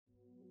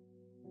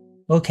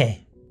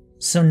Okay,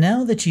 so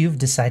now that you've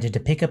decided to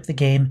pick up the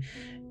game,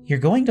 you're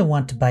going to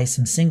want to buy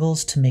some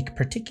singles to make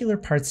particular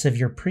parts of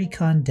your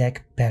pre-con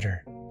deck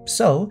better.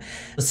 So,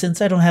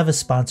 since I don't have a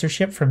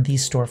sponsorship from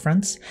these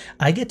storefronts,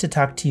 I get to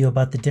talk to you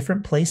about the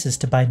different places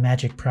to buy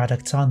Magic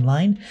products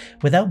online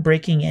without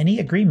breaking any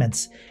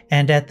agreements,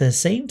 and at the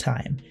same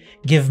time,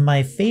 give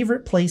my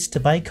favorite place to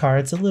buy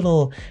cards a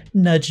little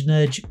nudge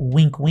nudge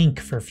wink wink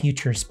for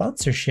future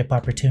sponsorship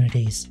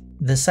opportunities.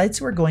 The sites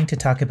we're going to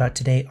talk about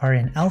today are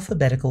in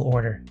alphabetical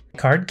order: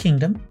 Card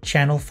Kingdom,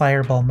 Channel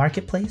Fireball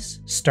Marketplace,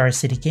 Star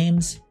City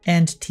Games,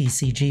 and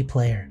TCG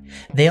Player.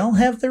 They all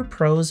have their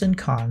pros and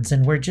cons,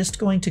 and we're just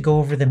going to go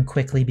over them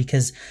quickly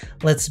because,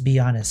 let's be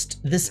honest,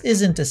 this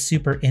isn't a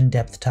super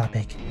in-depth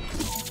topic.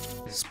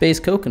 Space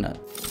Coconut.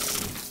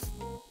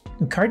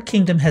 Card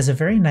Kingdom has a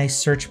very nice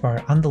search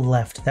bar on the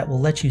left that will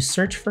let you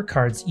search for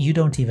cards you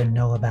don't even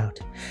know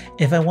about.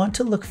 If I want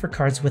to look for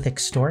cards with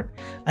Extort,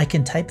 I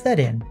can type that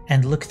in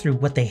and look through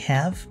what they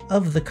have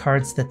of the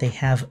cards that they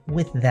have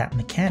with that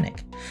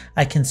mechanic.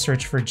 I can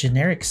search for a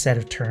generic set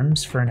of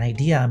terms for an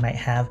idea I might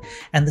have,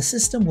 and the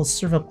system will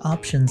serve up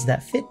options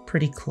that fit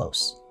pretty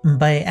close.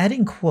 By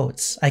adding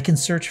quotes, I can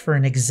search for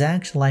an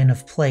exact line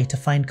of play to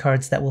find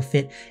cards that will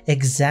fit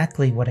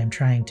exactly what I'm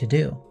trying to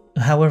do.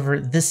 However,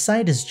 this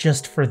site is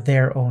just for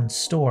their own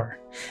store.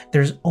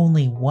 There's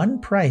only one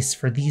price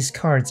for these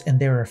cards, and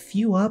there are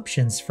few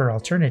options for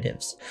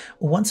alternatives.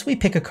 Once we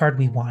pick a card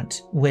we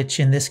want, which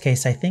in this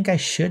case I think I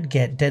should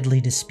get Deadly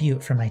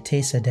Dispute for my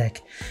Teysa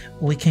deck,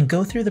 we can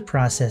go through the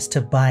process to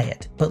buy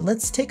it, but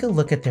let's take a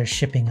look at their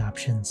shipping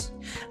options.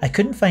 I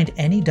couldn't find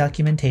any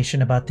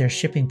documentation about their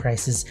shipping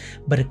prices,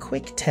 but a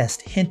quick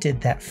test hinted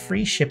that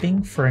free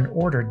shipping for an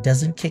order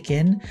doesn't kick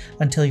in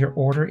until your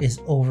order is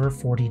over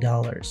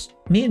 $40.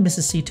 Me and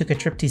Mrs. C took a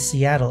trip to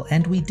Seattle,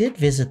 and we did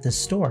visit this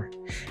store.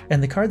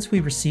 And the cards we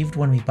received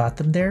when we bought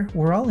them there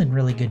were all in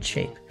really good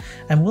shape.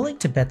 I'm willing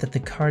to bet that the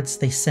cards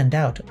they send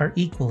out are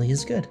equally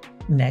as good.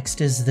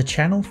 Next is the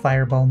Channel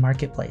Fireball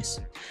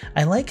Marketplace.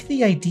 I like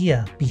the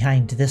idea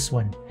behind this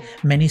one.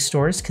 Many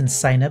stores can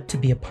sign up to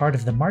be a part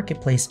of the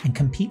marketplace and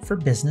compete for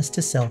business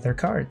to sell their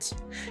cards.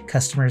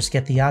 Customers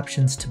get the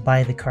options to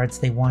buy the cards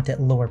they want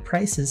at lower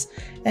prices,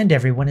 and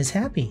everyone is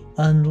happy,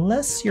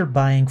 unless you're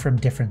buying from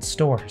different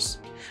stores.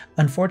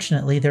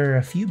 Unfortunately, there are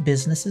a few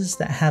businesses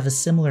that have a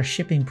similar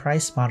shipping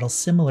price model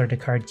similar to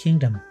Card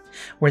Kingdom,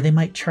 where they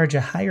might charge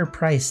a higher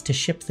price to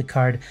ship the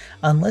card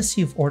unless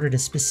you've ordered a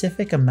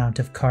specific amount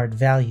of card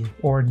value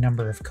or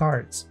number of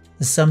cards.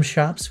 Some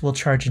shops will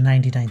charge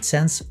 99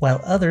 cents, while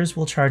others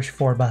will charge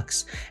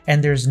 $4,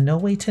 and there's no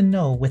way to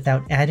know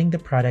without adding the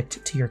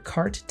product to your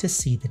cart to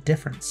see the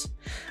difference.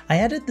 I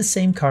added the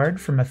same card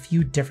from a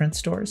few different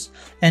stores,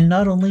 and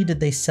not only did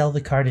they sell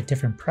the card at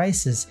different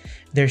prices,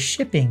 their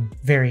shipping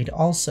varied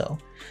also,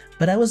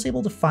 but I was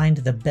able to find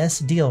the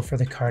best deal for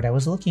the card I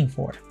was looking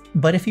for.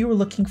 But if you were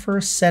looking for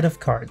a set of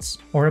cards,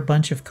 or a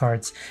bunch of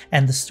cards,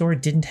 and the store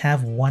didn't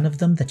have one of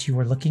them that you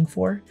were looking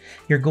for,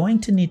 you're going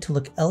to need to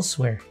look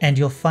elsewhere, and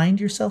you'll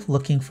find yourself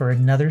looking for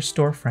another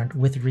storefront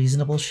with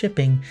reasonable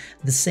shipping,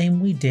 the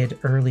same we did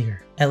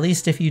earlier. At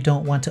least if you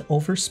don't want to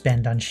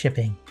overspend on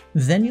shipping.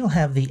 Then you'll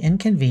have the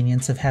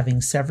inconvenience of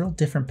having several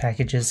different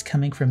packages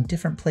coming from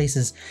different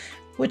places,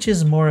 which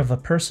is more of a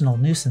personal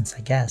nuisance,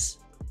 I guess.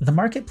 The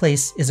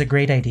marketplace is a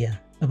great idea,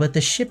 but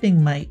the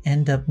shipping might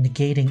end up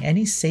negating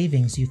any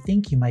savings you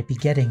think you might be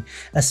getting,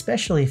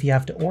 especially if you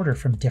have to order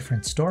from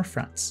different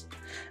storefronts.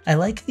 I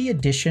like the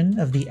addition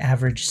of the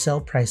average sell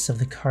price of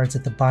the cards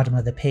at the bottom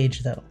of the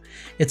page though.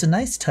 It's a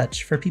nice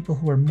touch for people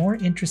who are more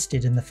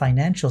interested in the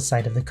financial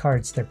side of the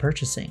cards they're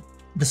purchasing.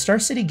 The Star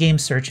City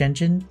Games search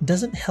engine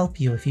doesn't help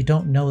you if you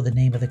don't know the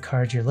name of the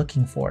card you're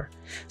looking for,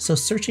 so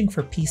searching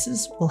for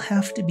pieces will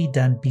have to be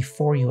done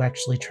before you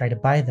actually try to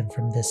buy them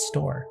from this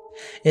store.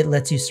 It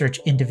lets you search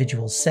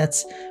individual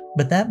sets,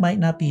 but that might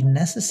not be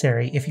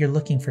necessary if you're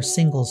looking for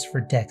singles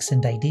for decks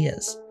and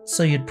ideas,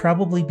 so you'd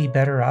probably be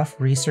better off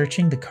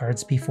researching the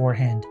cards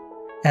beforehand.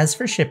 As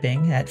for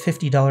shipping, at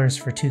 $50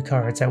 for 2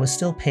 cards, I was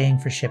still paying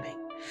for shipping.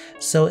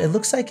 So it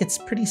looks like it's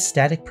pretty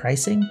static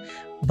pricing,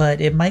 but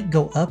it might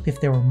go up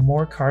if there were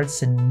more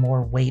cards and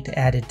more weight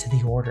added to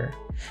the order.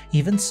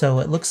 Even so,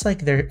 it looks like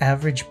their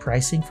average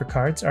pricing for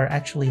cards are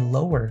actually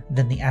lower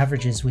than the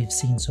averages we've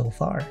seen so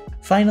far.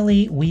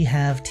 Finally, we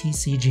have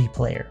TCG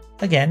Player.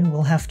 Again,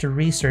 we'll have to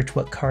research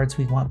what cards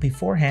we want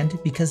beforehand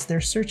because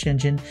their search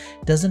engine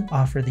doesn't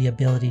offer the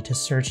ability to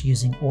search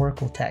using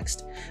Oracle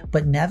text,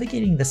 but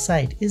navigating the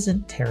site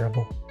isn't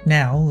terrible.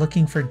 Now,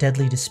 looking for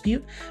Deadly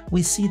Dispute,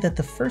 we see that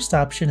the first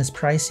option is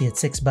pricey at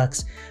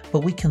 $6,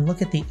 but we can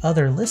look at the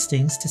other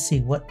listings to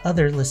see what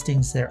other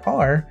listings there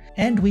are,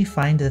 and we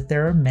find that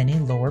there are many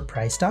lower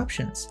priced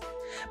options.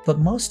 But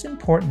most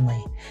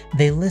importantly,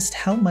 they list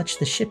how much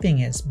the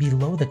shipping is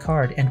below the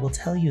card and will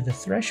tell you the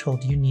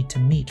threshold you need to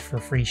meet for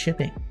free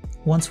shipping.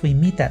 Once we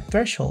meet that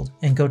threshold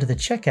and go to the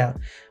checkout,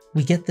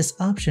 we get this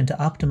option to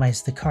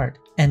optimize the cart,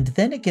 and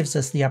then it gives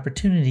us the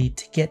opportunity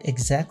to get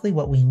exactly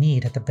what we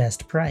need at the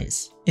best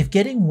price. If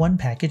getting one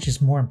package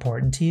is more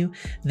important to you,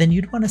 then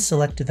you'd want to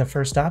select the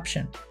first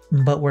option,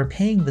 but we're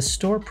paying the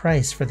store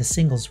price for the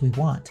singles we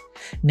want,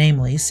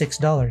 namely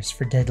 $6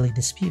 for Deadly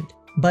Dispute.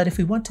 But if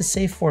we want to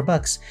save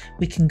 $4,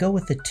 we can go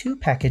with the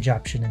 2-package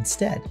option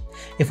instead.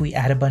 If we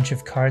add a bunch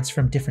of cards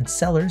from different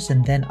sellers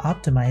and then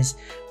optimize,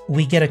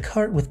 we get a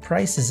cart with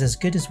prices as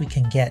good as we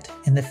can get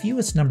in the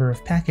fewest number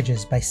of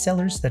packages by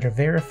sellers that are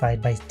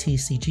verified by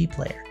TCG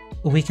Player.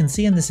 We can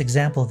see in this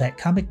example that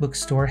Comic Book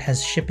Store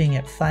has shipping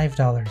at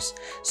 $5,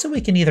 so we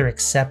can either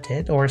accept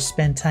it or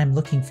spend time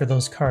looking for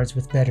those cards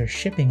with better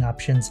shipping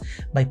options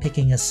by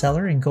picking a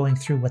seller and going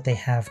through what they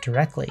have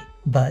directly.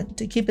 But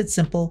to keep it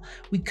simple,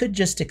 we could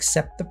just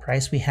accept the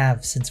price we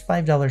have, since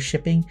 $5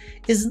 shipping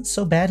isn't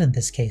so bad in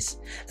this case,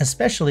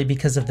 especially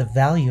because of the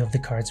value of the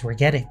cards we're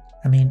getting.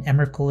 I mean,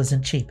 Emrakul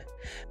isn't cheap.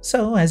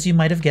 So, as you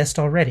might have guessed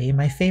already,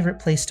 my favorite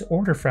place to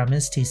order from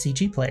is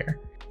TCG Player.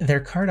 Their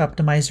card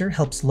optimizer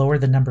helps lower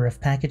the number of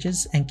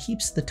packages and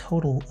keeps the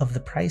total of the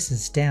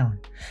prices down.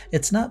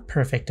 It's not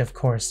perfect, of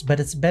course, but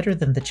it's better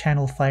than the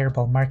Channel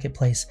Fireball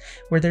marketplace,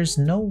 where there's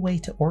no way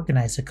to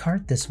organize a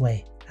cart this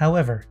way.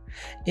 However,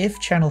 if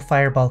Channel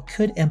Fireball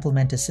could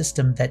implement a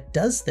system that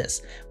does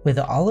this with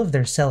all of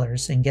their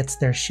sellers and gets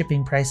their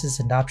shipping prices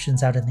and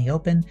options out in the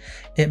open,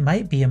 it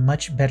might be a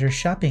much better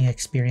shopping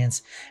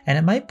experience, and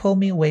it might pull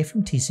me away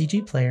from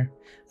TCG Player.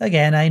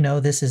 Again, I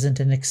know this isn't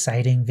an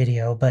exciting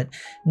video, but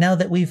now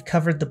that we've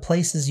covered the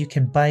places you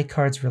can buy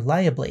cards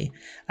reliably,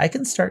 I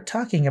can start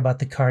talking about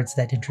the cards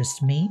that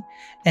interest me,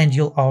 and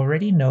you'll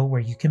already know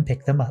where you can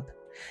pick them up.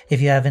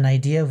 If you have an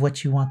idea of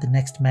what you want the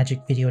next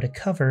Magic video to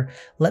cover,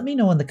 let me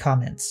know in the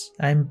comments.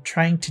 I'm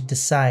trying to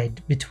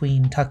decide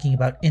between talking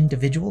about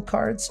individual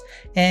cards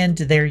and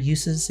their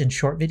uses in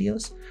short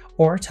videos,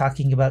 or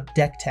talking about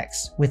deck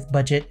techs with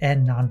budget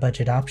and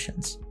non-budget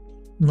options.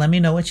 Let me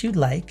know what you'd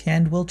like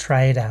and we'll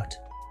try it out.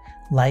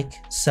 Like,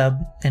 sub,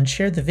 and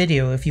share the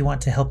video if you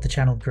want to help the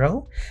channel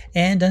grow,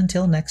 and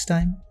until next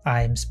time,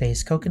 I'm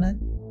Space Coconut,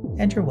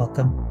 and you're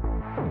welcome.